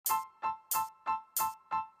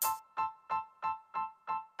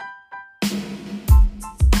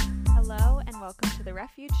welcome to the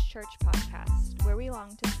Refuge Church podcast, where we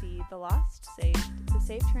long to see the lost saved, the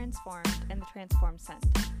saved transformed, and the transformed sent.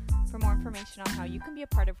 For more information on how you can be a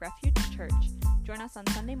part of Refuge Church, join us on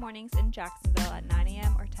Sunday mornings in Jacksonville at 9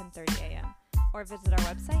 a.m. or 10:30 a.m., or visit our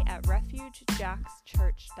website at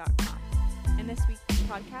refugejackschurch.com. In this week's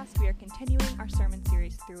podcast, we are continuing our sermon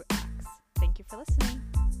series through Acts. Thank you for listening.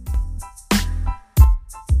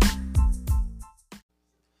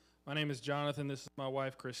 My name is Jonathan. This is my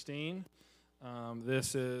wife, Christine.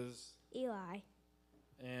 This is Eli.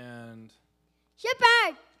 And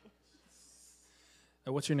Shepherd.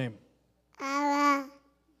 What's your name? Ella.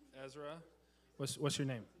 Ezra. What's your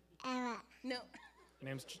name? Ella. No.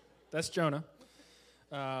 That's Jonah.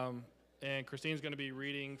 And Christine's going to be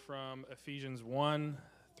reading from Ephesians 1,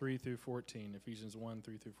 3 through 14. Ephesians 1,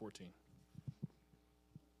 3 through 14.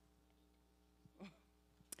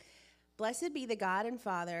 Blessed be the God and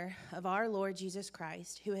Father of our Lord Jesus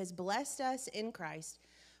Christ, who has blessed us in Christ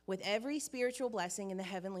with every spiritual blessing in the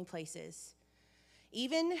heavenly places,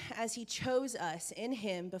 even as he chose us in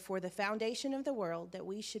him before the foundation of the world, that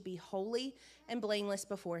we should be holy and blameless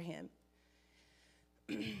before him.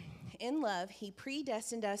 In love, he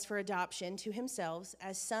predestined us for adoption to himself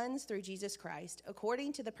as sons through Jesus Christ,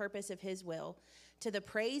 according to the purpose of his will, to the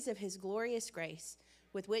praise of his glorious grace,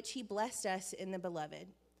 with which he blessed us in the beloved.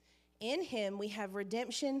 In him we have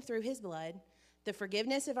redemption through his blood, the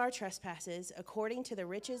forgiveness of our trespasses, according to the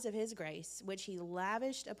riches of his grace, which he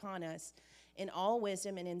lavished upon us in all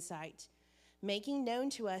wisdom and insight, making known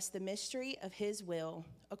to us the mystery of his will,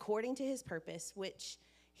 according to his purpose, which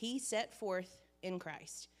he set forth in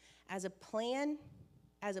Christ, as a plan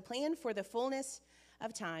for the fullness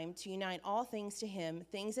of time, to unite all things to him,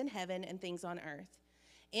 things in heaven and things on earth.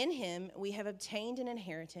 In him we have obtained an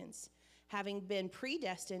inheritance, having been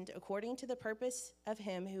predestined according to the purpose of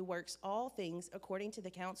him who works all things according to the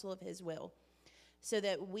counsel of his will, so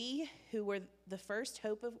that we who were the first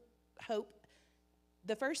to hope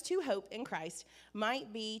in Christ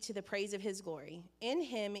might be to the praise of his glory. In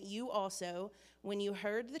him you also, when you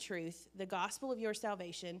heard the truth, the gospel of your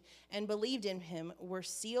salvation, and believed in him, were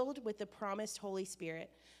sealed with the promised Holy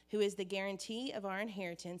Spirit, who is the guarantee of our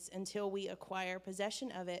inheritance until we acquire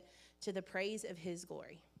possession of it to the praise of his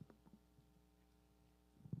glory.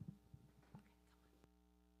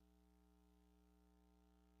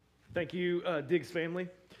 Thank you, Diggs family.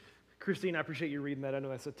 Christine, I appreciate you reading that. I know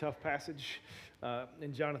that's a tough passage.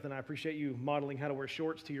 And Jonathan, I appreciate you modeling how to wear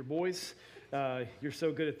shorts to your boys. You're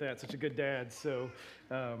so good at that, such a good dad. So,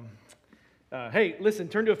 hey, listen,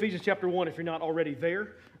 turn to Ephesians chapter 1 if you're not already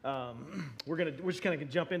there. We're just kind of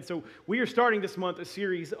jump in. So we are starting this month a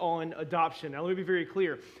series on adoption. Now, let me be very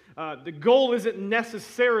clear. The goal isn't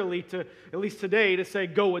necessarily to, at least today, to say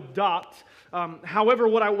go adopt. However,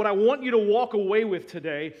 what I want you to walk away with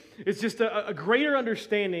today is just a greater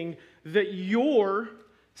understanding that your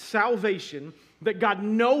salvation, that God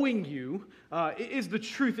knowing you, is the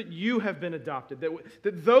truth that you have been adopted.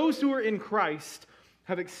 That those who are in Christ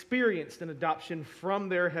have experienced an adoption from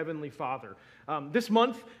their Heavenly Father. This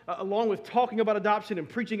month, along with talking about adoption and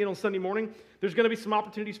preaching it on Sunday morning, there's going to be some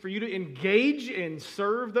opportunities for you to engage and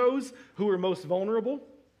serve those who are most vulnerable.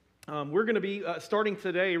 We're going to be starting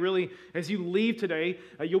today, really, as you leave today,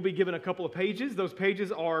 you'll be given a couple of pages. Those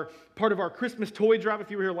pages are part of our Christmas toy drive. If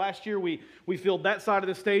you were here last year, we filled that side of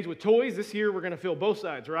the stage with toys. This year, we're going to fill both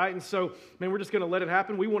sides, right? And so, man, we're just going to let it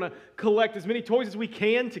happen. We want to collect as many toys as we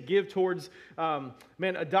can to give towards,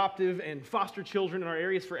 adoptive and foster children in our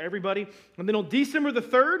areas for everybody. And then on December the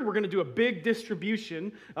 3rd, we're going to do a big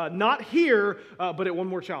distribution, not here, but at One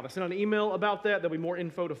More Child. I sent out an email about that. There'll be more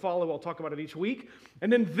info to follow. I'll talk about it each week.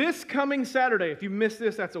 And then this coming Saturday, if you missed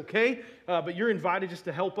this, that's okay, but you're invited just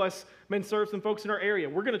to help us, serve some folks in our area.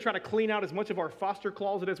 We're going to try to clean out as much of our foster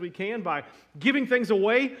closet as we can by giving things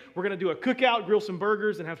away. We're going to do a cookout, grill some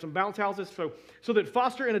burgers, and have some bounce houses so that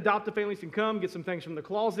foster and adoptive families can come, get some things from the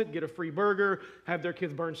closet, get a free burger, have their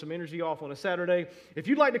kids burn some energy off on a Saturday. If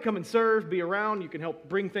you'd like to come and serve, be around, you can help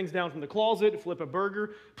bring things down from the closet, flip a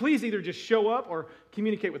burger. Please either just show up or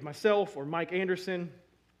communicate with myself or Mike Anderson,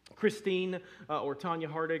 Christine, or Tanya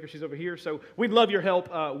Hardacre. She's over here. So we'd love your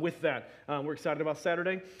help with that. We're excited about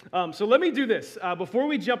Saturday. So let me do this before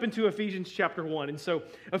we jump into Ephesians chapter 1. And so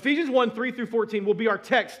Ephesians 1, 3 through 14 will be our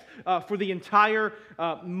text for the entire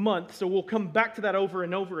month. So we'll come back to that over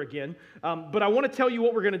and over again. But I want to tell you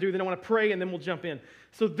what we're going to do. Then I want to pray, and then we'll jump in.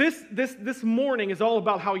 So this morning is all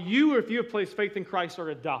about how you, if you have placed faith in Christ,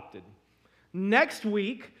 are adopted. Next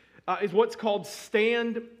week is what's called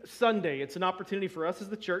Stand Sunday. It's an opportunity for us as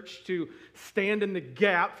the church to stand in the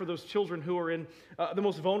gap for those children who are in the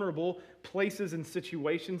most vulnerable places and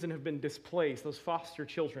situations and have been displaced, those foster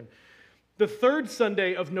children. the third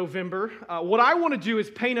Sunday of November, what I want to do is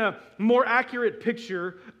paint a more accurate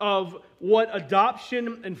picture of what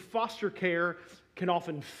adoption and foster care can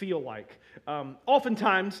often feel like.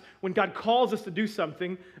 Oftentimes, when God calls us to do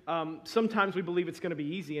something, sometimes we believe it's going to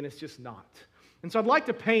be easy, and it's just not. And so I'd like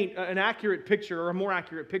to paint an accurate picture, or a more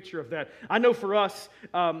accurate picture of that. I know for us,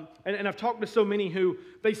 and I've talked to so many who,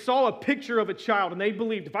 they saw a picture of a child, and they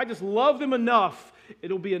believed, if I just love them enough,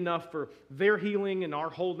 it'll be enough for their healing and our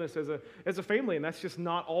wholeness as a family. And that's just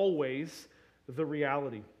not always the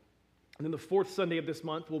reality. And then the fourth Sunday of this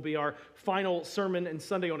month will be our final sermon and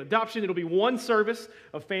Sunday on adoption. It'll be one service,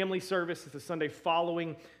 a family service. It's the Sunday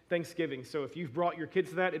following Thanksgiving. So if you've brought your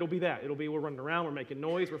kids to that, it'll be that. It'll be we're running around, we're making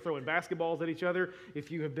noise, we're throwing basketballs at each other,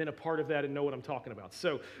 if you have been a part of that and know what I'm talking about.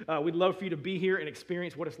 So we'd love for you to be here and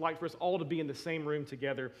experience what it's like for us all to be in the same room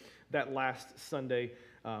together that last Sunday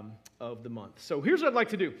of the month. So here's what I'd like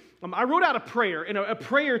to do. I wrote out a prayer, and a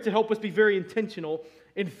prayer to help us be very intentional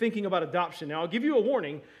in thinking about adoption. Now, I'll give you a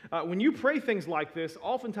warning. When you pray things like this,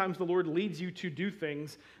 oftentimes the Lord leads you to do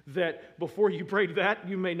things that before you prayed that,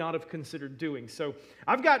 you may not have considered doing. So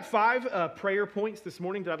I've got 5 prayer points this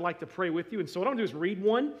morning that I'd like to pray with you. And so what I'm going to do is read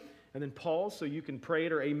one and then pause so you can pray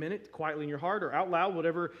it or amen it quietly in your heart or out loud,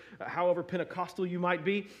 whatever, however Pentecostal you might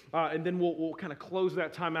be. And then we'll kind of close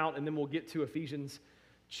that time out, and then we'll get to Ephesians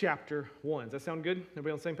chapter 1. Does that sound good?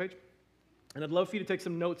 Everybody on the same page? And I'd love for you to take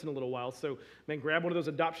some notes in a little while. So, man, grab one of those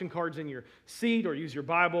adoption cards in your seat, or use your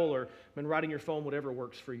Bible, or write in your phone, whatever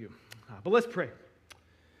works for you. But let's pray.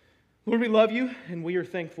 Lord, we love you, and we are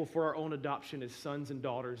thankful for our own adoption as sons and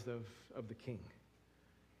daughters of the King.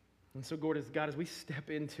 And so, God, as we step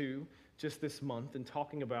into just this month and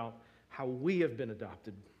talking about how we have been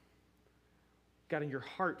adopted, God, in your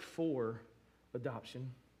heart for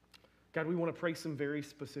adoption, God, we want to pray some very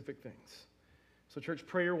specific things. So, church,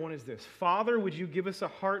 prayer 1 is this. Father, would you give us a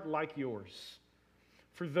heart like yours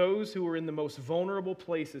for those who are in the most vulnerable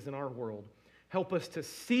places in our world? Help us to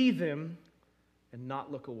see them and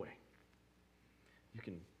not look away. You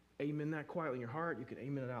can amen that quietly in your heart. You can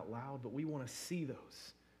amen it out loud. But we want to see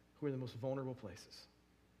those who are in the most vulnerable places.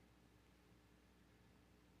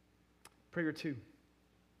 Prayer 2.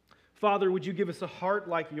 Father, would you give us a heart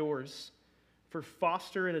like yours for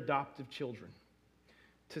foster and adoptive children?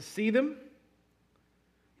 To see them,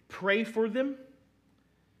 pray for them,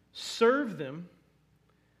 serve them,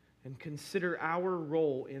 and consider our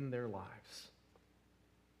role in their lives.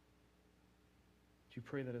 Would you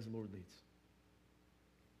pray that as the Lord leads?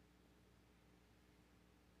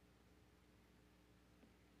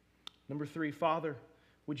 Number 3, Father,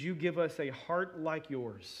 would you give us a heart like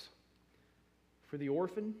yours for the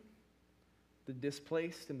orphan, the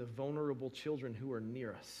displaced, and the vulnerable children who are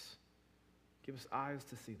near us? Give us eyes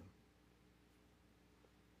to see them.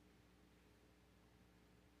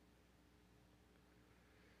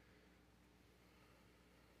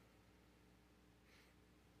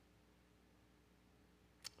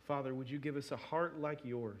 Father, would you give us a heart like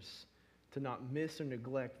yours to not miss or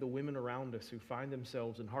neglect the women around us who find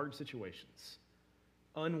themselves in hard situations,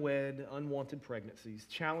 unwed, unwanted pregnancies,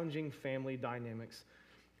 challenging family dynamics.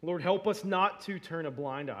 Lord, help us not to turn a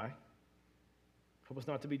blind eye. Help us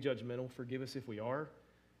not to be judgmental. Forgive us if we are.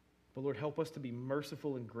 But Lord, help us to be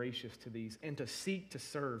merciful and gracious to these and to seek to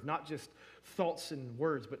serve, not just thoughts and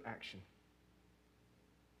words, but action.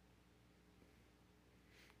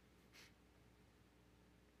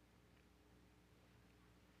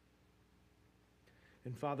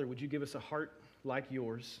 And Father, would you give us a heart like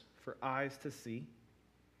yours for eyes to see,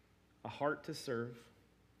 a heart to serve,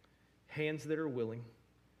 hands that are willing,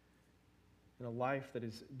 and a life that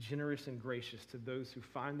is generous and gracious to those who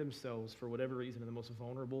find themselves, for whatever reason, in the most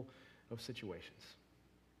vulnerable of situations.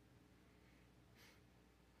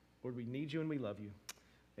 Lord, we need you and we love you.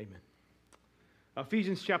 Amen.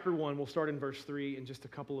 Ephesians chapter 1, we'll start in verse 3 in just a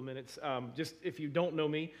couple of minutes. Just if you don't know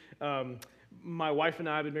me, my wife and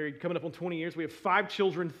I have been married coming up on 20 years. We have 5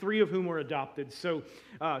 children, 3 of whom are adopted. So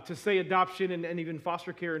to say adoption and even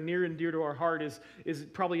foster care are near and dear to our heart is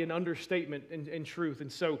probably an understatement in truth.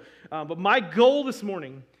 And so, but my goal this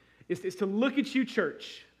morning is to look at you,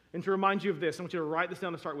 church, and to remind you of this. I want you to write this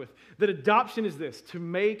down to start with. That adoption is this, to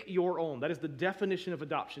make your own. That is the definition of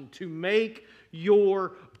adoption, to make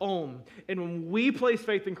your own. And when we place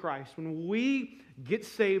faith in Christ, when we get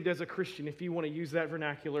saved as a Christian, if you want to use that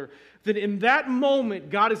vernacular, then in that moment,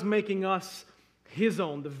 God is making us His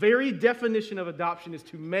own. The very definition of adoption is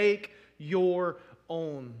to make your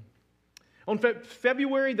own. On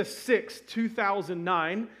February the 6th,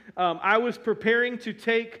 2009, I was preparing to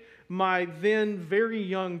take my then very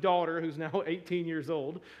young daughter, who's now 18 years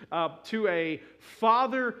old, to a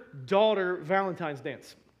father-daughter Valentine's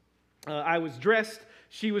dance. I was dressed,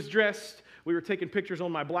 she was dressed. We were taking pictures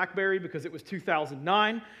on my BlackBerry because it was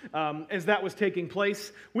 2009. As that was taking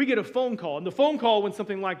place, we get a phone call. And the phone call went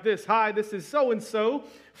something like this: "Hi, this is so-and-so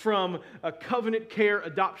from Covenant Care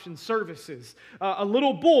Adoption Services. A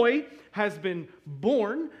little boy has been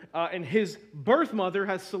born, and his birth mother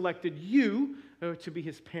has selected you to be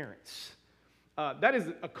his parents." That is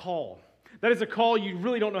a call. That is a call you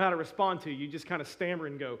really don't know how to respond to. You just kind of stammer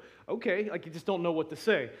and go, okay, like you just don't know what to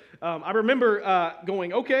say. I remember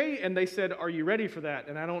going, okay, and they said, "Are you ready for that?"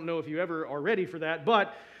 And I don't know if you ever are ready for that,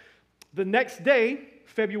 but the next day,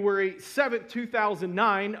 February 7th,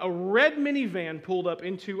 2009, a red minivan pulled up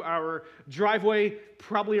into our driveway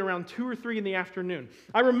probably around 2 or 3 in the afternoon.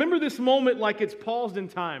 I remember this moment like it's paused in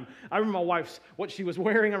time. I remember my wife's, what she was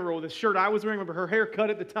wearing. I remember the shirt I was wearing. I remember her haircut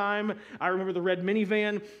at the time. I remember the red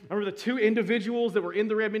minivan. I remember the 2 individuals that were in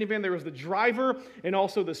the red minivan. There was the driver and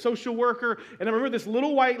also the social worker. And I remember this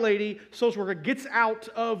little white lady, social worker, gets out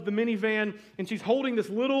of the minivan, and she's holding this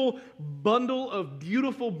little bundle of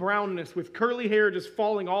beautiful brownness with curly hair just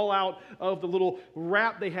falling all out of the little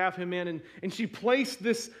wrap they have him in. And she placed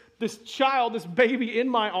this child, this baby, in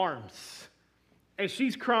my arms. And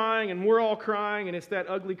she's crying, and we're all crying, and it's that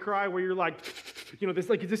ugly cry where you're like,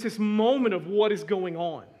 this moment of what is going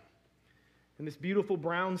on. And this beautiful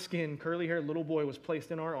brown-skinned, curly-haired little boy was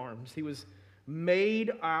placed in our arms. He was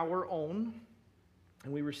made our own,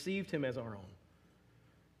 and we received him as our own.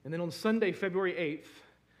 And then on Sunday, February 8th,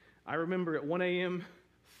 I remember at 1 a.m.,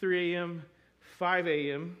 3 a.m., 5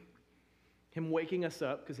 a.m., him waking us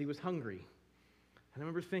up because he was hungry. And I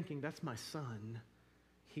remember thinking, that's my son.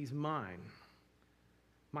 He's mine.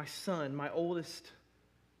 My son, my oldest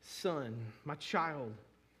son, my child.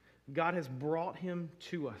 God has brought him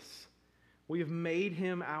to us. We have made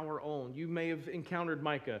him our own. You may have encountered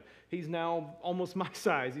Micah. He's now almost my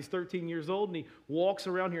size. He's 13 years old, and he walks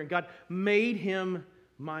around here, and God made him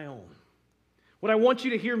my own. What I want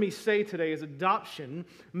you to hear me say today is adoption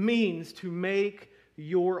means to make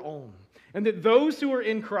your own. And that those who are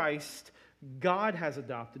in Christ, God has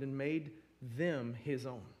adopted and made them his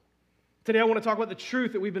own. Today I want to talk about the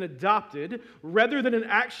truth that we've been adopted rather than an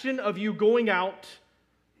action of you going out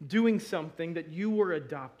doing something, that you were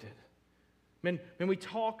adopted. Man, we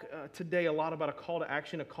talk today a lot about a call to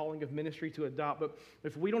action, a calling of ministry to adopt, but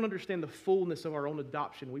if we don't understand the fullness of our own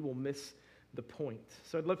adoption, we will miss the point.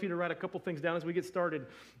 So I'd love for you to write a couple things down as we get started.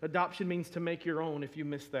 Adoption means to make your own if you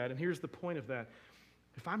miss that. And here's the point of that.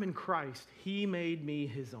 If I'm in Christ, he made me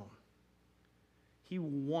his own. He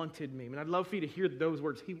wanted me. And I'd love for you to hear those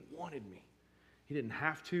words. He wanted me. He didn't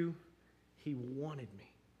have to. He wanted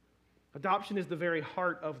me. Adoption is the very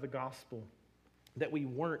heart of the gospel, that we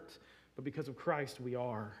weren't, but because of Christ we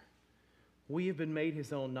are. We have been made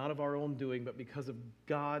his own, not of our own doing, but because of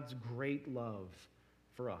God's great love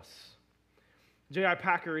for us. J.I.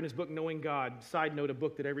 Packer, in his book, Knowing God, side note, a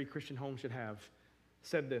book that every Christian home should have,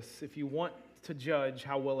 said this: if you want to judge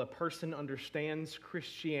how well a person understands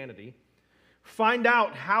Christianity, find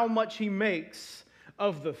out how much he makes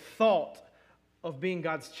of the thought of being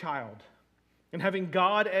God's child and having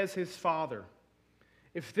God as his father.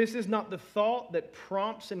 If this is not the thought that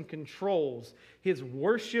prompts and controls his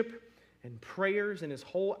worship and prayers and his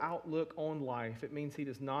whole outlook on life, it means he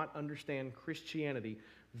does not understand Christianity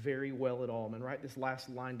very well at all. And write this last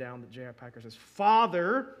line down that J.I. Packer says: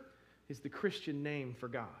 Father is the Christian name for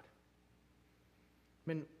God.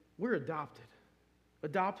 I mean, we're adopted.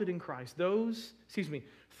 Adopted in Christ.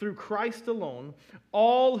 Through Christ alone,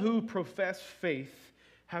 all who profess faith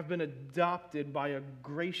have been adopted by a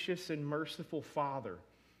gracious and merciful Father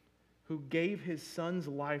who gave his Son's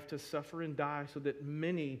life to suffer and die so that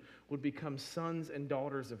many would become sons and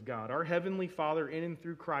daughters of God. Our Heavenly Father, in and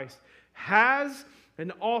through Christ, has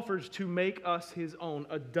and offers to make us his own,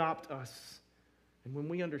 adopt us. And when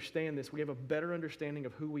we understand this, we have a better understanding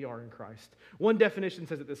of who we are in Christ. One definition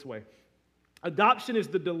says it this way: adoption is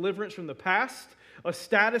the deliverance from the past, a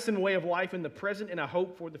status and way of life in the present, and a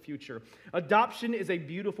hope for the future. Adoption is a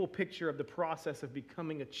beautiful picture of the process of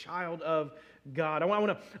becoming a child of God. I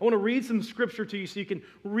want to read some scripture to you so you can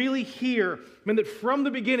really hear, that from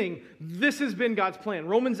the beginning, this has been God's plan.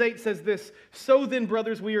 Romans 8 says this: so then,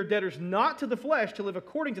 brothers, we are debtors not to the flesh to live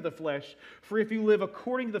according to the flesh. For if you live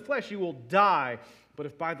according to the flesh, you will die. But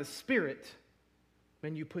if by the Spirit,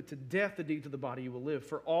 you put to death the deeds of the body, you will live.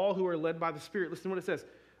 For all who are led by the Spirit, listen to what it says,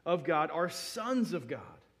 of God, are sons of God.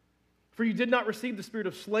 For you did not receive the spirit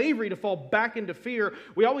of slavery to fall back into fear.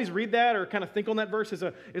 We always read that or kind of think on that verse as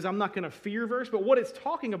I'm not going to fear verse. But what it's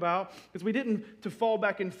talking about is we didn't to fall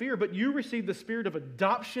back in fear, but you received the spirit of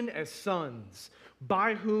adoption as sons,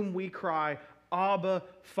 by whom we cry, Abba,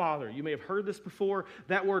 Father. You may have heard this before.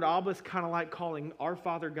 That word Abba is kind of like calling our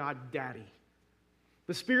Father God Daddy.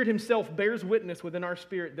 The Spirit himself bears witness within our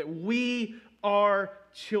spirit that we are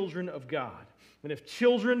children of God. And if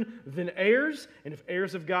children, then heirs, and if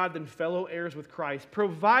heirs of God, then fellow heirs with Christ,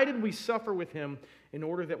 provided we suffer with him in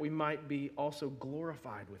order that we might be also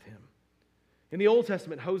glorified with him. In the Old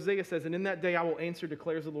Testament, Hosea says, "And in that day I will answer,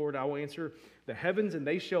 declares the Lord, I will answer the heavens, and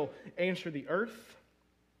they shall answer the earth.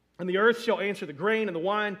 And the earth shall answer the grain and the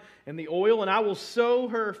wine and the oil, and I will sow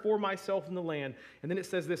her for myself in the land." And then it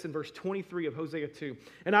says this in verse 23 of Hosea 2,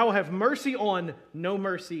 "And I will have mercy on no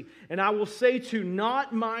mercy, and I will say to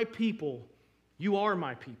not my people, you are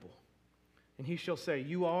my people. And he shall say,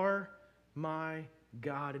 you are my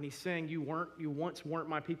God." And he's saying, you once weren't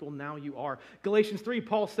my people, now you are. Galatians 3,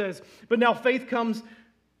 Paul says, "But now faith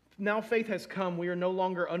has come. We are no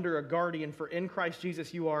longer under a guardian, for in Christ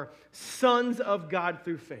Jesus you are sons of God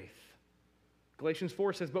through faith." Galatians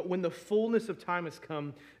 4 says, "But when the fullness of time has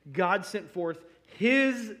come, God sent forth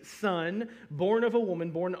his Son, born of a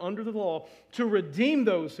woman, born under the law, to redeem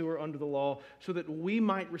those who are under the law, so that we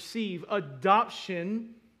might receive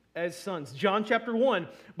adoption as sons." John chapter 1,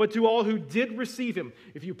 "But to all who did receive him,"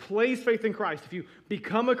 if you place faith in Christ, if you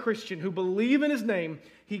become a Christian who believe in his name,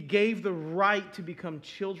 he gave the right to become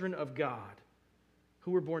children of God,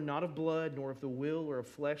 who were born not of blood, nor of the will, or of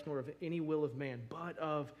flesh, nor of any will of man, but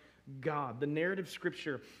of God. The narrative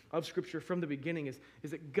of Scripture from the beginning is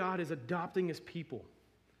that God is adopting his people.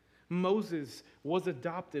 Moses was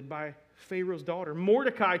adopted by Pharaoh's daughter.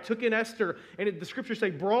 Mordecai took in Esther, and the Scriptures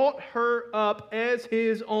say, brought her up as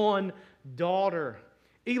his own daughter.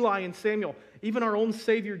 Eli and Samuel, even our own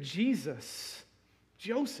Savior Jesus,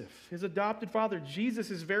 Joseph, his adopted father,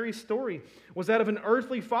 Jesus' very story was that of an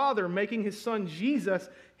earthly father making his son Jesus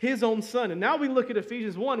his own son. And now we look at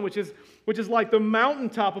Ephesians 1, which is like the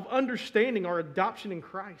mountaintop of understanding our adoption in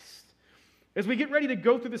Christ. As we get ready to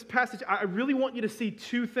go through this passage, I really want you to see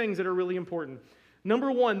two things that are really important.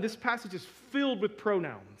 Number one, this passage is filled with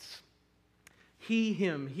pronouns. He,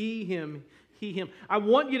 him, he, him, he, him. I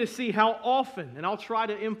want you to see how often, and I'll try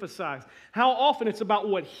to emphasize, how often it's about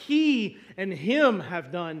what he and him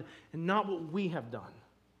have done and not what we have done.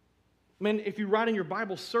 Man, if you write in your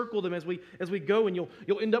Bible, circle them as we go, and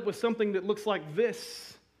you'll end up with something that looks like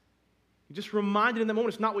this. You're just reminded in the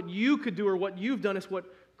moment it's not what you could do or what you've done, it's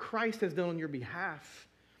what Christ has done on your behalf.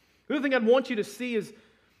 The other thing I'd want you to see is,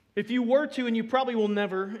 if you were to, and you probably will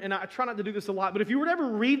never, and I try not to do this a lot, but if you were to ever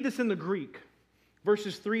read this in the Greek,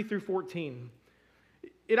 verses 3 through 14,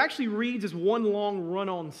 it actually reads as one long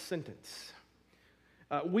run-on sentence.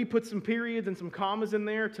 We put some periods and some commas in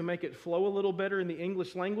there to make it flow a little better in the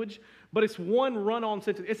English language, but it's one run-on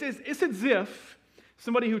sentence. It's as if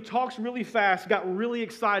somebody who talks really fast got really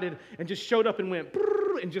excited and just showed up and went,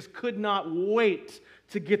 and just could not wait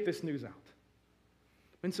to get this news out.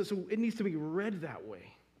 And so it needs to be read that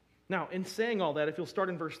way. Now, in saying all that, if you'll start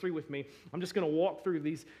in verse 3 with me, I'm just going to walk through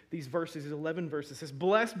these verses, these 11 verses. It says,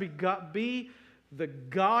 "Blessed be the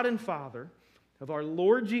God and Father of our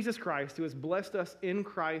Lord Jesus Christ, who has blessed us in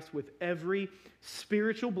Christ with every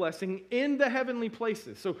spiritual blessing in the heavenly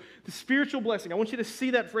places." So the spiritual blessing, I want you to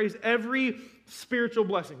see that phrase, every spiritual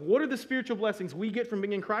blessing. What are the spiritual blessings we get from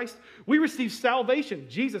being in Christ? We receive salvation.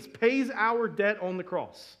 Jesus pays our debt on the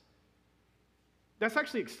cross. That's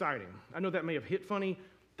actually exciting. I know that may have hit funny.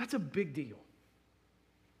 That's a big deal.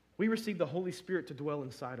 We receive the Holy Spirit to dwell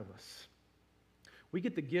inside of us. We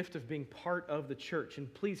get the gift of being part of the church.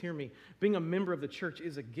 And please hear me, being a member of the church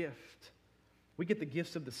is a gift. We get the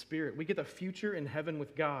gifts of the Spirit. We get a future in heaven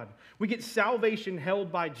with God. We get salvation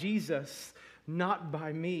held by Jesus, not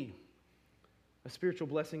by me. A spiritual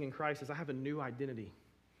blessing in Christ is I have a new identity.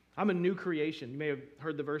 I'm a new creation. You may have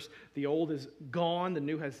heard the verse, the old is gone, the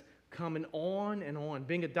new has come, and on and on.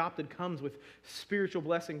 Being adopted comes with spiritual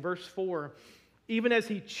blessing. Verse 4, "Even as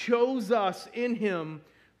he chose us in him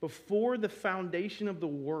before the foundation of the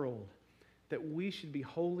world, that we should be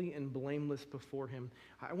holy and blameless before him."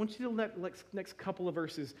 I want you to let next couple of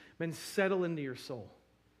verses, man, settle into your soul.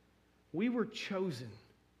 We were chosen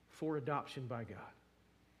for adoption by God.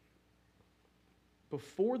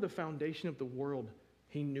 Before the foundation of the world,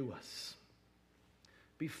 he knew us.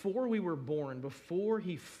 Before we were born, before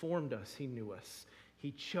he formed us, he knew us.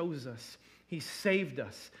 He chose us. He saved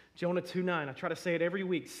us. Jonah 2:9, I try to say it every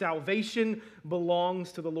week. Salvation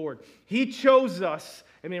belongs to the Lord. He chose us,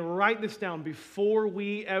 and then write this down, before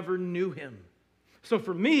we ever knew him. So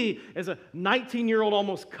for me, as a 19-year-old,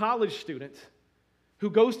 almost college student,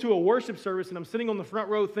 who goes to a worship service, and I'm sitting on the front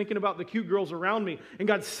row thinking about the cute girls around me, and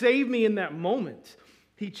God saved me in that moment.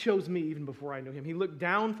 He chose me even before I knew him. He looked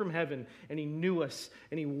down from heaven and he knew us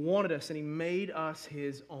and he wanted us and he made us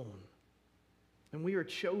his own. And we are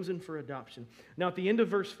chosen for adoption. Now, at the end of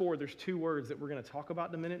verse 4, there's two words that we're going to talk about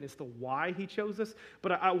in a minute, and it's the why he chose us.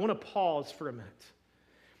 But I want to pause for a minute.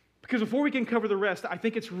 Because before we can cover the rest, I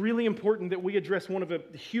think it's really important that we address one of the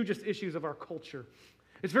hugest issues of our culture.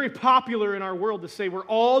 It's very popular in our world to say we're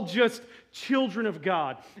all just children of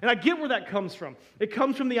God. And I get where that comes from. It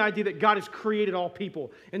comes from the idea that God has created all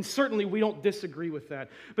people. And certainly we don't disagree with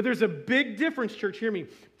that. But there's a big difference, church, hear me,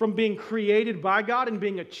 from being created by God and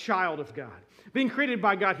being a child of God. Being created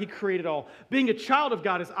by God, he created all. Being a child of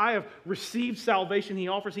God is I have received salvation he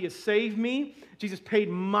offers. He has saved me. Jesus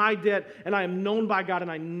paid my debt, and I am known by God,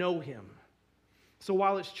 and I know him. So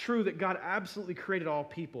while it's true that God absolutely created all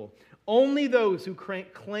people, only those who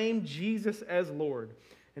claim Jesus as Lord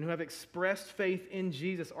and who have expressed faith in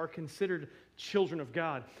Jesus are considered children of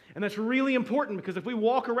God. And that's really important because if we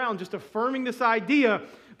walk around just affirming this idea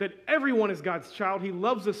that everyone is God's child, he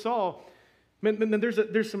loves us all, then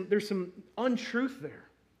there's some untruth there.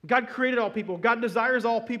 God created all people. God desires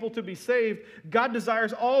all people to be saved. God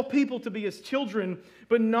desires all people to be his children,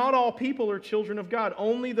 but not all people are children of God.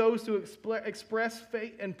 Only those who express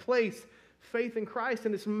faith and place faith in Christ,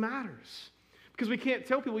 and this matters. Because we can't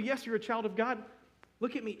tell people, yes, you're a child of God.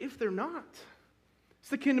 Look at me if they're not.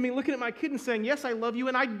 It's akin to me looking at my kid and saying, yes, I love you,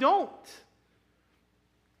 and I don't.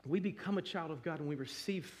 We become a child of God when we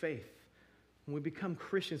receive faith, when we become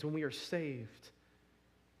Christians, when we are saved.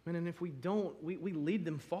 And if we don't, we lead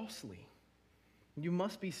them falsely. You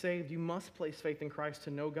must be saved. You must place faith in Christ to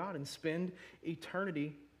know God and spend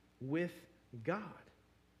eternity with God.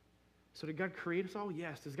 So did God create us all?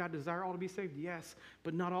 Yes. Does God desire all to be saved? Yes.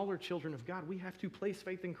 But not all are children of God. We have to place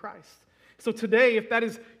faith in Christ. So today, if that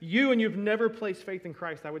is you and you've never placed faith in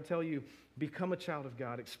Christ, I would tell you, become a child of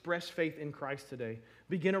God. Express faith in Christ today.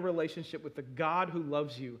 Begin a relationship with the God who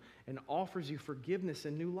loves you and offers you forgiveness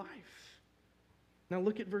and new life. Now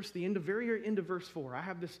look at the very end of verse 4. I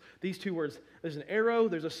have these two words. There's an arrow,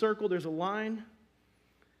 there's a circle, there's a line.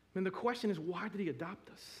 And the question is, why did he adopt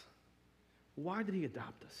us? Why did he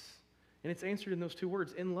adopt us? And it's answered in those two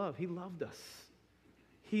words, in love. He loved us.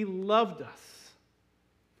 He loved us.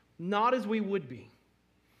 Not as we would be.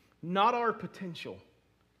 Not our potential.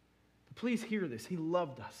 But please hear this. He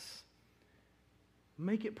loved us.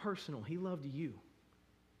 Make it personal. He loved you.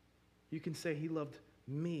 You can say, he loved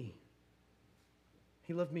me.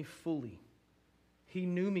 He loved me fully. He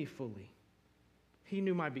knew me fully. He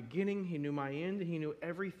knew my beginning. He knew my end. He knew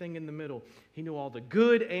everything in the middle. He knew all the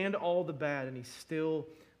good and all the bad, and he still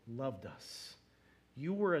loved us.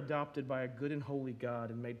 You were adopted by a good and holy God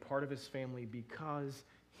and made part of his family because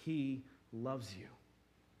he loves you.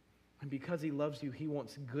 And because he loves you, he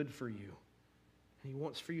wants good for you. And he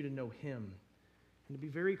wants for you to know him. And to be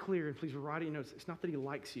very clear, and please write it in your notes, it's not that he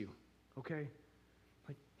likes you, okay?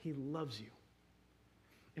 Like, he loves you.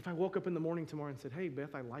 If I woke up in the morning tomorrow and said, hey,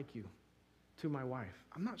 Beth, I like you, to my wife,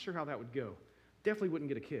 I'm not sure how that would go. Definitely wouldn't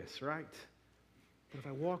get a kiss, right? But if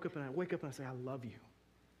I wake up and I say, I love you,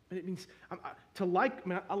 and it means I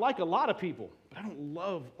like a lot of people, but I don't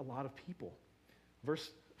love a lot of people. Verse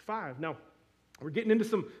 5. Now, we're getting into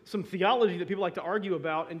some theology that people like to argue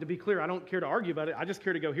about, and to be clear, I don't care to argue about it. I just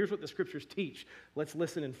care to go, here's what the scriptures teach. Let's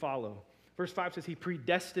listen and follow. Verse 5 says he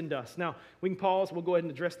predestined us. Now, we can pause. We'll go ahead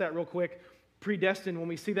and address that real quick. Predestined, when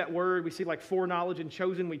we see that word, we see like foreknowledge and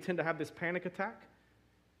chosen, we tend to have this panic attack.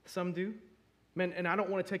 Some do. Man, and I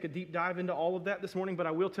don't want to take a deep dive into all of that this morning, but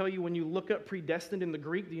I will tell you, when you look up predestined in the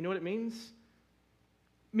Greek, do you know what it means?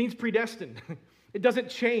 It means predestined. It doesn't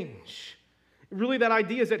change. Really, that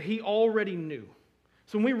idea is that he already knew.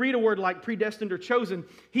 So when we read a word like predestined or chosen,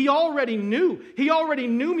 he already knew. He already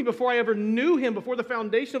knew me before I ever knew him, before the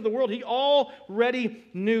foundation of the world. He already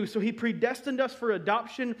knew. So he predestined us for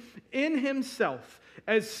adoption in himself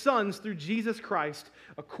as sons through Jesus Christ,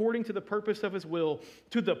 according to the purpose of his will,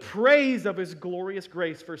 to the praise of his glorious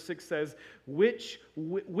grace, verse 6 says,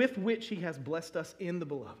 with which he has blessed us in the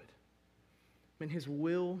beloved. And his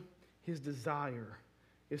will, his desire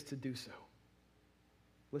is to do so.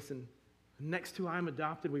 Listen, next to I'm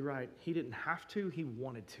adopted, we write, he didn't have to, he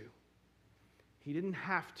wanted to. He didn't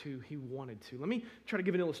have to, he wanted to. Let me try to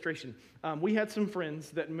give an illustration. We had some friends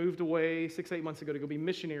that moved away 6-8 months ago to go be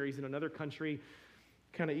missionaries in another country,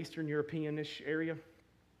 kind of Eastern European-ish area.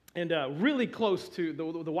 And really close to,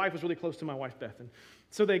 the wife was really close to my wife, Beth. And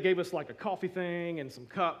so they gave us like a coffee thing and some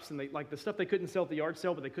cups, and they like the stuff they couldn't sell at the yard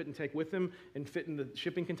sale, but they couldn't take with them and fit in the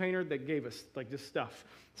shipping container. They gave us like this stuff.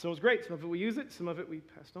 So it was great. Some of it we used it, some of it we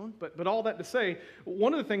passed on. But all that to say,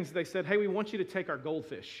 one of the things they said, hey, we want you to take our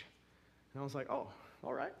goldfish. And I was like, oh,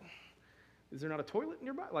 all right. is there not a toilet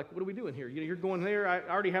nearby? Like, what are we doing here? You're going there. I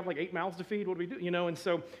already have like 8 mouths to feed. What do we do? And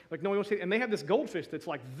so like, no one wants to. And they have this goldfish that's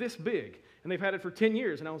like this big, and they've had it for 10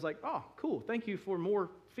 years. And I was like, oh, cool. Thank you for more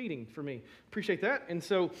feeding for me. Appreciate that. And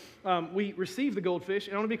so we received the goldfish.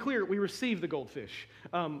 And I want to be clear, we received the goldfish.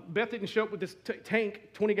 Beth didn't show up with this tank,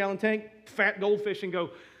 20-gallon tank, fat goldfish, and go,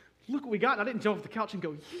 look what we got. And I didn't jump off the couch and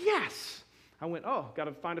go, yes. I went, oh, got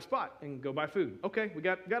to find a spot and go buy food. Okay, we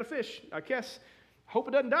got a fish, I guess. Hope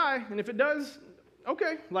it doesn't die, and if it does,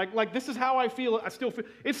 okay. Like this is how I feel. I still feel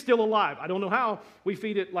it's still alive. I don't know how. We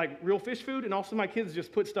feed it like real fish food, and also my kids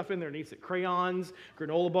just put stuff in there and eats it. Crayons,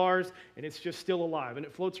 granola bars, and it's just still alive, and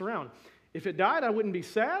it floats around. If it died, I wouldn't be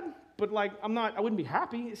sad, but like I wouldn't be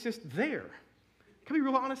happy. It's just there. Can I be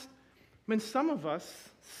real honest? I mean, some of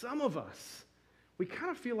us, we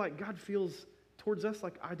kind of feel like God feels towards us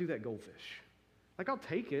like I do that goldfish. Like, I'll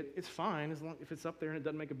take it. It's fine as long if it's up there and it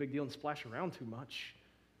doesn't make a big deal and splash around too much.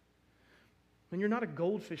 And you're not a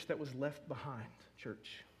goldfish that was left behind,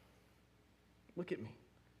 church. Look at me.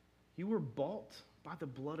 You were bought by the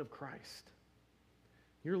blood of Christ.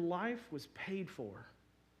 Your life was paid for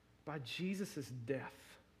by Jesus'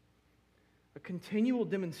 death. A continual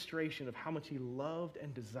demonstration of how much he loved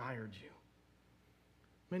and desired you.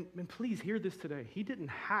 Man, please hear this today. He didn't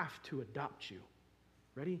have to adopt you.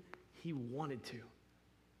 Ready? He wanted to.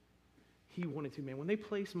 He wanted to, man. When they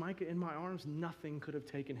placed Micah in my arms, nothing could have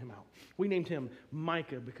taken him out. We named him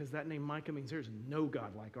Micah because that name Micah means there's no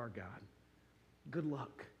God like our God. Good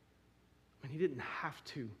luck. And he didn't have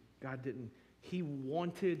to. God didn't. He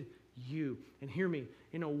wanted you. And hear me,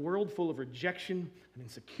 in a world full of rejection and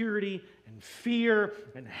insecurity and fear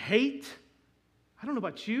and hate, I don't know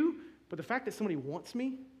about you, but the fact that somebody wants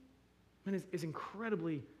me, man, is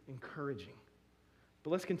incredibly encouraging. But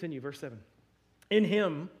let's continue, verse 7. In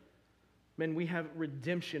him, man, we have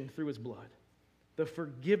redemption through his blood, the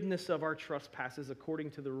forgiveness of our trespasses according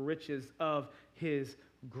to the riches of his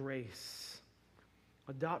grace.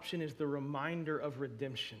 Adoption is the reminder of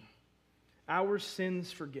redemption. Our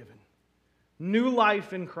sins forgiven. New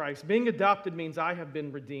life in Christ. Being adopted means I have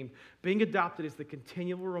been redeemed. Being adopted is the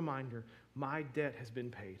continual reminder my debt has been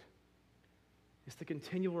paid. It's the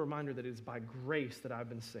continual reminder that it is by grace that I've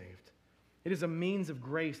been saved. It is a means of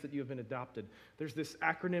grace that you have been adopted. There's this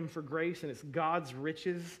acronym for grace, and it's God's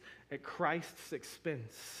riches at Christ's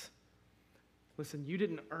expense. Listen, you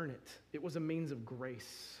didn't earn it. It was a means of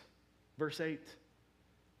grace. Verse 8.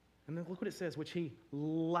 And then look what it says, which he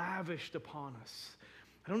lavished upon us.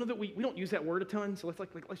 I don't know that we don't use that word a ton, so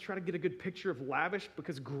let's try to get a good picture of lavish,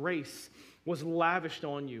 because grace was lavished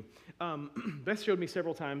on you. Beth showed me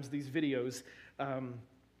several times these videos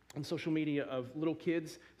on social media of little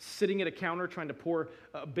kids sitting at a counter trying to pour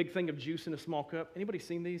a big thing of juice in a small cup. Anybody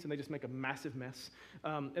seen these? And they just make a massive mess.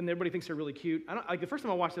 And everybody thinks they're really cute. The first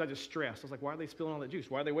time I watched it, I just stressed. I was like, why are they spilling all that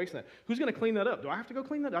juice? Why are they wasting that? Who's going to clean that up? Do I have to go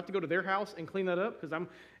clean that? Do I have to go to their house and clean that up?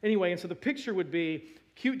 Anyway, and so the picture would be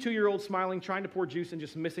cute 2-year-old smiling, trying to pour juice and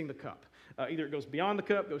just missing the cup. Either it goes beyond the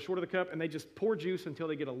cup, goes short of the cup, and they just pour juice until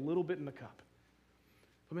they get a little bit in the cup.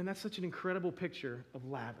 But man, that's such an incredible picture of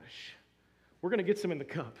lavish. We're going to get some in the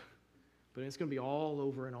cup, but it's going to be all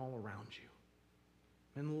over and all around you.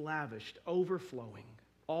 And lavished, overflowing,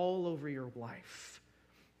 all over your life.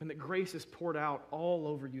 And that grace is poured out all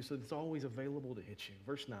over you so that it's always available to hit you.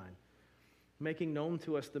 Verse 9, making known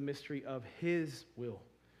to us the mystery of his will,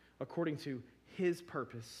 according to his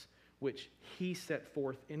purpose, which he set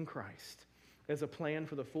forth in Christ, as a plan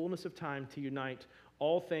for the fullness of time to unite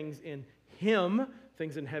all things in him,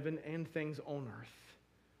 things in heaven and things on earth.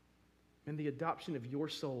 And the adoption of your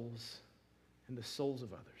souls and the souls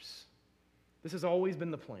of others. This has always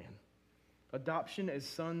been the plan. Adoption as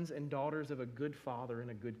sons and daughters of a good father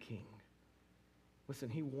and a good king. Listen,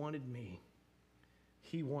 he wanted me.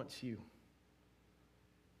 He wants you.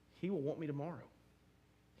 He will want me tomorrow.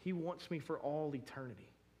 He wants me for all eternity.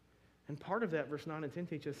 And part of that, verse 9 and 10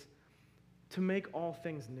 teach us to make all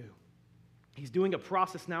things new. He's doing a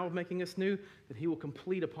process now of making us new that he will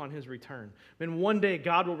complete upon his return. And one day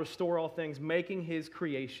God will restore all things, making his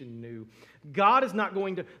creation new. God is not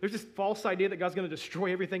going to, there's this false idea that God's going to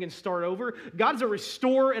destroy everything and start over. God's a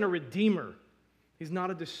restorer and a redeemer. He's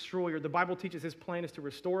not a destroyer. The Bible teaches his plan is to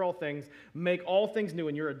restore all things, make all things new,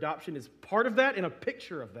 and your adoption is part of that and a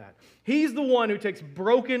picture of that. He's the one who takes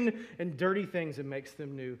broken and dirty things and makes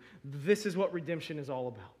them new. This is what redemption is all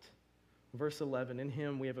about. Verse 11, in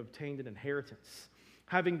him we have obtained an inheritance,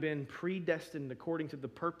 having been predestined according to the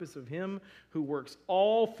purpose of him who works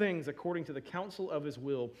all things according to the counsel of his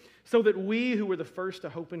will, so that we who were the first to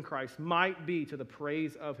hope in Christ might be to the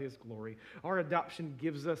praise of his glory. Our adoption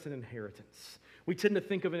gives us an inheritance. We tend to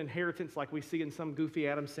think of an inheritance like we see in some goofy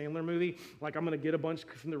Adam Sandler movie, like I'm going to get a bunch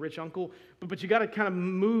from the rich uncle. But you got to kind of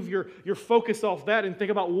move your focus off that and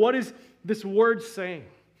think about, what is this word saying?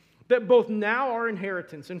 That both now our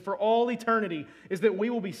inheritance and for all eternity is that we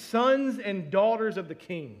will be sons and daughters of the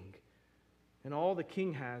King. And all the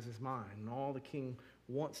King has is mine, and all the King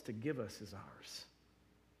wants to give us is ours.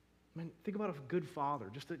 I mean, think about a good father.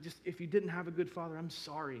 Just if you didn't have a good father, I'm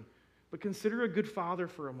sorry. But consider a good father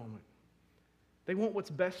for a moment. They want what's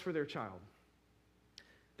best for their child.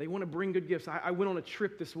 They want to bring good gifts. I went on a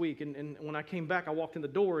trip this week, and when I came back, I walked in the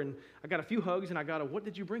door, and I got a few hugs, and I got a, what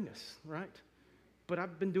did you bring us, right? But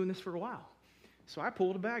I've been doing this for a while. So I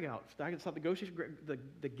pulled a bag out. I stopped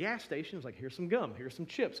the gas station. Was like, here's some gum, here's some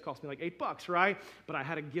chips. Cost me like $8, right? But I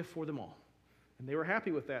had a gift for them all. And they were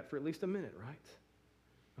happy with that for at least a minute, right?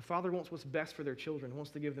 A father wants what's best for their children,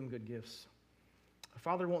 wants to give them good gifts. A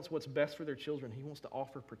father wants what's best for their children. He wants to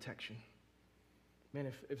offer protection. Man,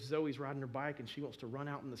 if Zoe's riding her bike and she wants to run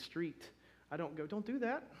out in the street, I don't go, don't do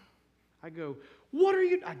that. I go, what are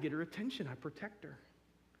you? I get her attention. I protect her.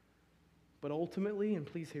 But ultimately, and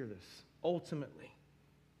please hear this, ultimately,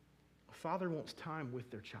 a father wants time with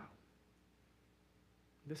their child.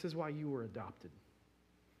 This is why you were adopted,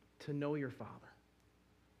 to know your father,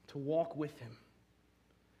 to walk with him.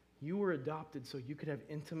 You were adopted so you could have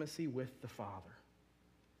intimacy with the Father.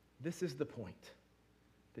 This is the point,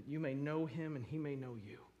 that you may know him and he may know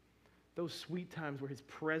you. Those sweet times where his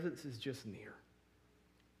presence is just near.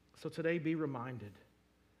 So today, be reminded,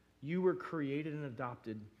 you were created and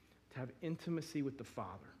adopted to have intimacy with the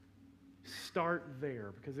Father. Start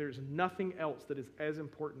there, because there's nothing else that is as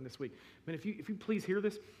important this week. I mean, if you please hear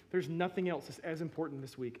this, there's nothing else that's as important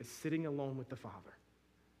this week as sitting alone with the Father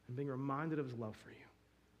and being reminded of his love for you.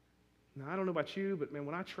 Now, I don't know about you, but man,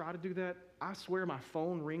 when I try to do that, I swear my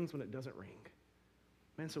phone rings when it doesn't ring.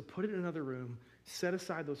 Man, so put it in another room, set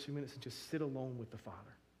aside those few minutes and just sit alone with the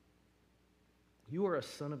Father. You are a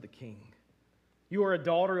son of the King. You are a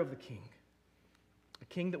daughter of the King. A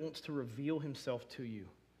King that wants to reveal himself to you,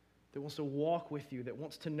 that wants to walk with you, that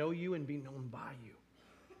wants to know you and be known by you.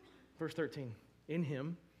 Verse 13, in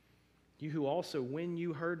him, you who also, when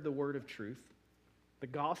you heard the word of truth, the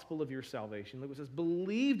gospel of your salvation, look, it says,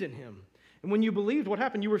 believed in him. And when you believed, what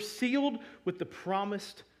happened? You were sealed with the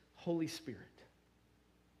promised Holy Spirit,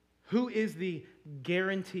 who is the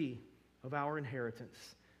guarantee of our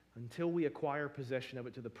inheritance until we acquire possession of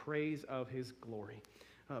it to the praise of his glory.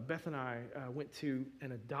 Beth and I went to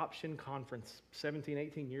an adoption conference 17,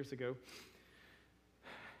 18 years ago.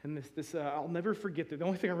 And this I'll never forget that. The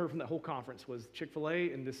only thing I remember from that whole conference was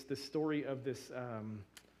Chick-fil-A and this story of this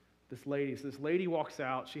lady. So this lady walks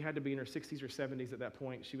out. She had to be in her 60s or 70s at that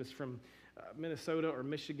point. She was from Minnesota or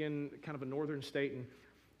Michigan, kind of a northern state. And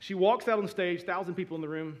she walks out on stage, 1,000 people in the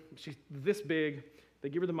room. She's this big. They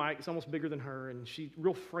give her the mic. It's almost bigger than her. And she,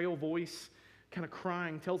 real frail voice, kind of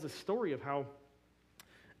crying, tells this story of how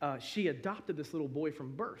she adopted this little boy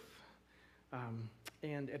from birth.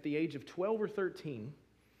 And at the age of 12 or 13,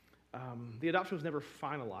 the adoption was never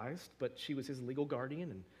finalized, but she was his legal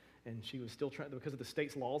guardian, and she was still trying, because of the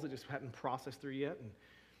state's laws, it just hadn't processed through yet. And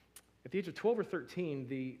at the age of 12 or 13,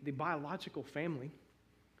 the biological family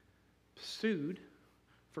sued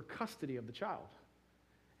for custody of the child.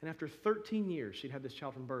 And after 13 years, she'd had this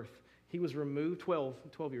child from birth. He was removed, 12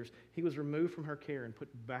 years, he was removed from her care and put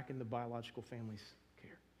back in the biological family's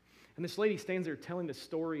care. And this lady stands there telling this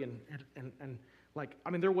story, and like, I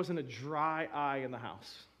mean, there wasn't a dry eye in the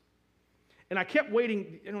house. And I kept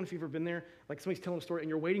waiting. I don't know if you've ever been there. Like somebody's telling a story, and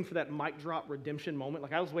you're waiting for that mic drop redemption moment.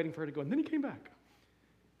 Like I was waiting for her to go, and then he came back.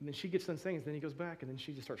 And then she gets done saying, and then he goes back, and then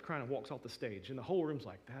she just starts crying and walks off the stage. And the whole room's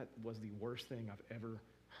like, that was the worst thing I've ever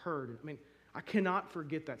heard. I mean, I cannot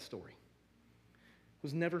forget that story. It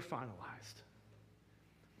was never finalized.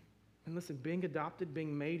 And listen, being adopted,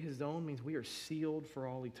 being made his own, means we are sealed for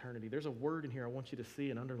all eternity. There's a word in here I want you to see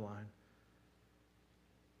and underline.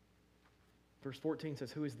 Verse 14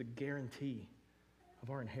 says, who is the guarantee of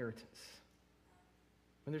our inheritance?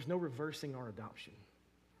 And there's no reversing our adoption.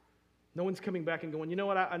 No one's coming back and going, you know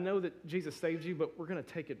what, I know that Jesus saved you, but we're going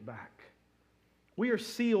to take it back. We are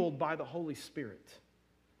sealed by the Holy Spirit.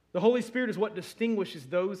 The Holy Spirit is what distinguishes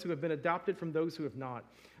those who have been adopted from those who have not.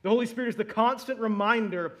 The Holy Spirit is the constant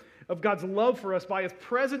reminder of God's love for us by his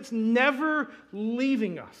presence never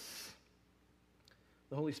leaving us.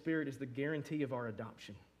 The Holy Spirit is the guarantee of our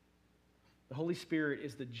adoption. The Holy Spirit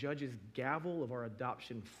is the judge's gavel of our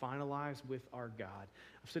adoption finalized with our God.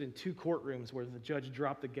 I've stood in 2 courtrooms where the judge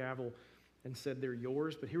dropped the gavel and said, they're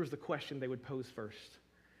yours. But here was the question they would pose first.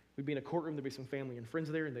 We'd be in a courtroom, there'd be some family and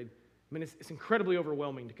friends there, and it's incredibly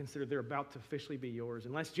overwhelming to consider they're about to officially be yours.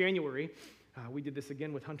 And last January, we did this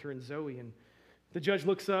again with Hunter and Zoe, and the judge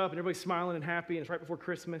looks up, and everybody's smiling and happy, and it's right before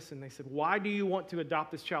Christmas, and they said, why do you want to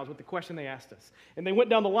adopt this child? Was what the question they asked us. And they went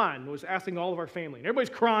down the line and was asking all of our family. And everybody's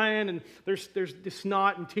crying, and there's this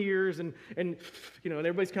snot and tears, and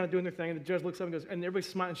everybody's kind of doing their thing, and the judge looks up and goes, and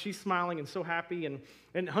everybody's smiling, and she's smiling and so happy,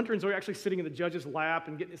 and Hunter and Zoe are actually sitting in the judge's lap,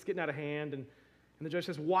 and it's getting out of hand, and the judge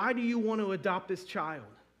says, why do you want to adopt this child?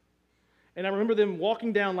 And I remember them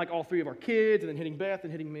walking down like all 3 of our kids and then hitting Beth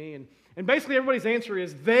and hitting me. And basically everybody's answer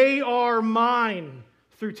is, they are mine,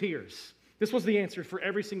 through tears. This was the answer for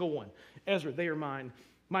every single one. Ezra, they are mine.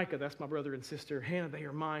 Micah, that's my brother and sister. Hannah, they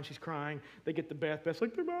are mine. She's crying. They get to Beth. Beth's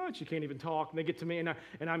like, they're mine. She can't even talk. And they get to me, and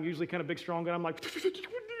I'm usually kind of big, strong, and I'm like,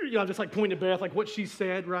 just like pointing at Beth, like what she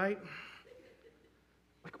said, right?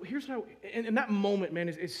 Like, here's how, and that moment, man,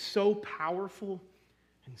 is so powerful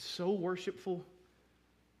and so worshipful.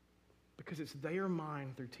 Because it's they are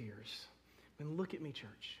mine through tears. And look at me,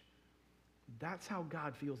 church. That's how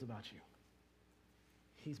God feels about you.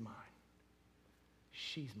 He's mine.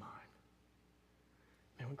 She's mine.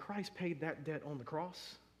 And when Christ paid that debt on the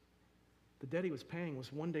cross, the debt he was paying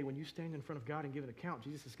was one day when you stand in front of God and give an account,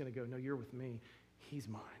 Jesus is going to go, no, you're with me. He's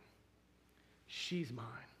mine. She's mine.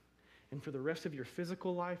 And for the rest of your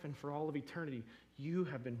physical life and for all of eternity, you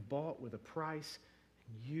have been bought with a price,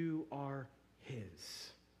 and you are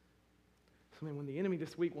his. When the enemy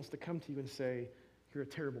this week wants to come to you and say, you're a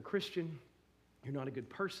terrible Christian, you're not a good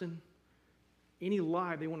person, any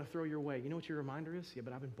lie they want to throw your way, you know what your reminder is? Yeah,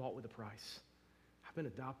 but I've been bought with a price. I've been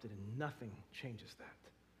adopted, and nothing changes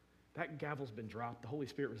that. That gavel's been dropped. The Holy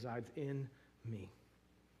Spirit resides in me.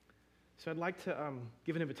 So I'd like to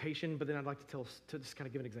give an invitation, but then I'd like to just kind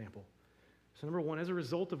of give an example. So number one, as a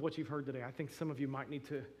result of what you've heard today, I think some of you might need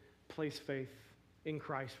to place faith in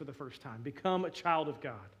Christ for the first time. Become a child of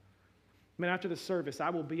God. Man, after the service, I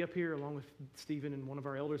will be up here along with Stephen and one of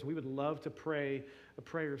our elders, and we would love to pray a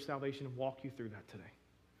prayer of salvation and walk you through that today.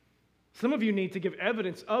 Some of you need to give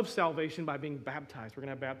evidence of salvation by being baptized. We're going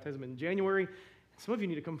to have baptism in January. Some of you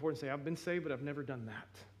need to come forward and say, I've been saved, but I've never done that.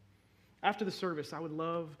 After the service, I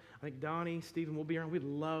think Donnie, Stephen will be here, and we'd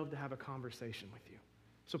love to have a conversation with you.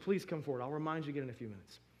 So please come forward. I'll remind you again in a few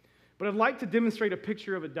minutes. But I'd like to demonstrate a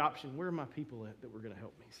picture of adoption. Where are my people at that were going to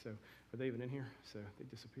help me? So are they even in here? So they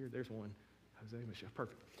disappeared. There's one. Jose, Michelle.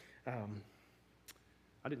 Perfect.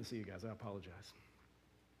 I didn't see you guys. I apologize.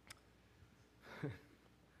 I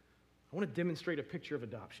want to demonstrate a picture of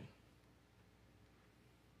adoption.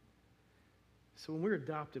 So when we're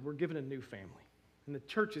adopted, we're given a new family. And the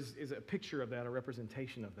church is a picture of that, a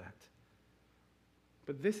representation of that.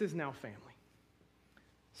 But this is now family.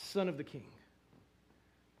 Son of the King.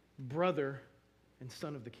 Brother and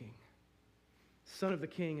son of the King. Son of the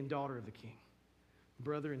King and daughter of the King.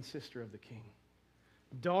 Brother and sister of the King.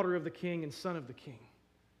 Daughter of the King and son of the King.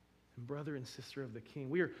 And brother and sister of the King.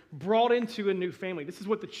 We are brought into a new family. This is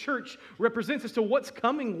what the church represents as to what's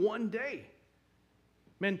coming one day.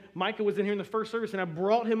 Man, Micah was in here in the first service, and I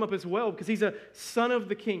brought him up as well because he's a son of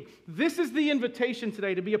the King. This is the invitation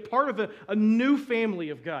today to be a part of a new family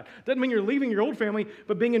of God. Doesn't mean you're leaving your old family,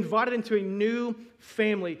 but being invited into a new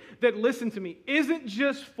family that, listen to me, isn't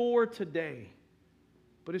just for today,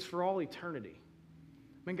 but is for all eternity.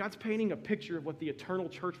 Man, God's painting a picture of what the eternal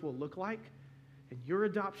church will look like, and your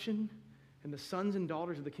adoption and the sons and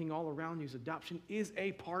daughters of the King all around you's adoption is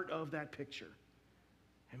a part of that picture.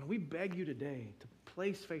 And we beg you today to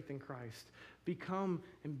place faith in Christ, become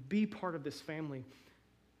and be part of this family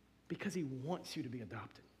because he wants you to be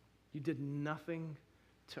adopted. You did nothing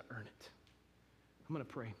to earn it. I'm going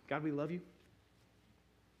to pray. God, we love you.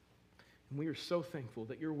 And we are so thankful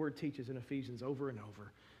that your word teaches in Ephesians over and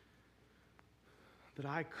over that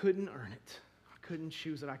I couldn't earn it. I couldn't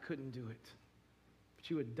choose it. I couldn't do it. But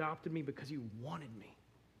you adopted me because you wanted me.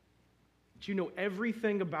 That you know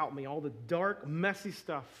everything about me, all the dark, messy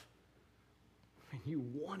stuff, and you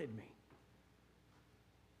wanted me.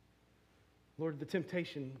 Lord, the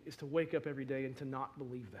temptation is to wake up every day and to not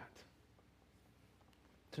believe that.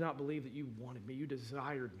 To not believe that you wanted me, you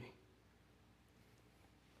desired me.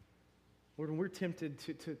 Lord, when we're tempted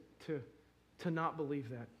to not believe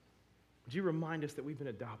that, would you remind us that we've been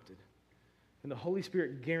adopted? And the Holy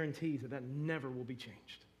Spirit guarantees that never will be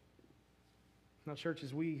changed. Now, church,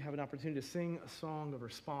 as we have an opportunity to sing a song of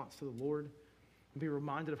response to the Lord and be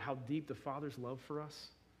reminded of how deep the Father's love for us,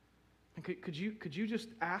 And could you just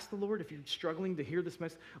ask the Lord, if you're struggling to hear this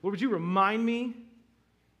message, Lord, would you remind me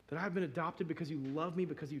that I've been adopted because you love me,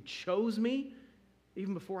 because you chose me?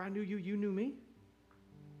 Even before I knew you, you knew me.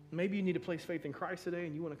 Maybe you need to place faith in Christ today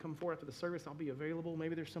and you want to come forward after the service. I'll be available.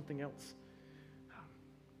 Maybe there's something else.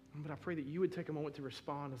 But I pray that you would take a moment to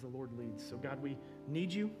respond as the Lord leads. So God, we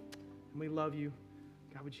need you and we love you.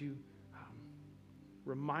 God, would you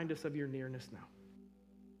remind us of your nearness now?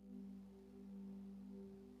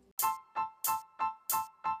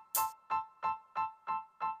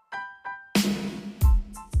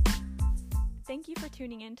 Thank you for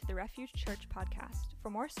tuning in to the Refuge Church podcast. For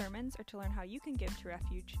more sermons or to learn how you can give to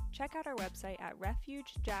Refuge, check out our website at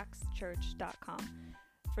refugejackschurch.com.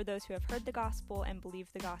 For those who have heard the gospel and believe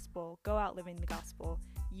the gospel, go out living the gospel.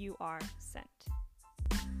 You are sent.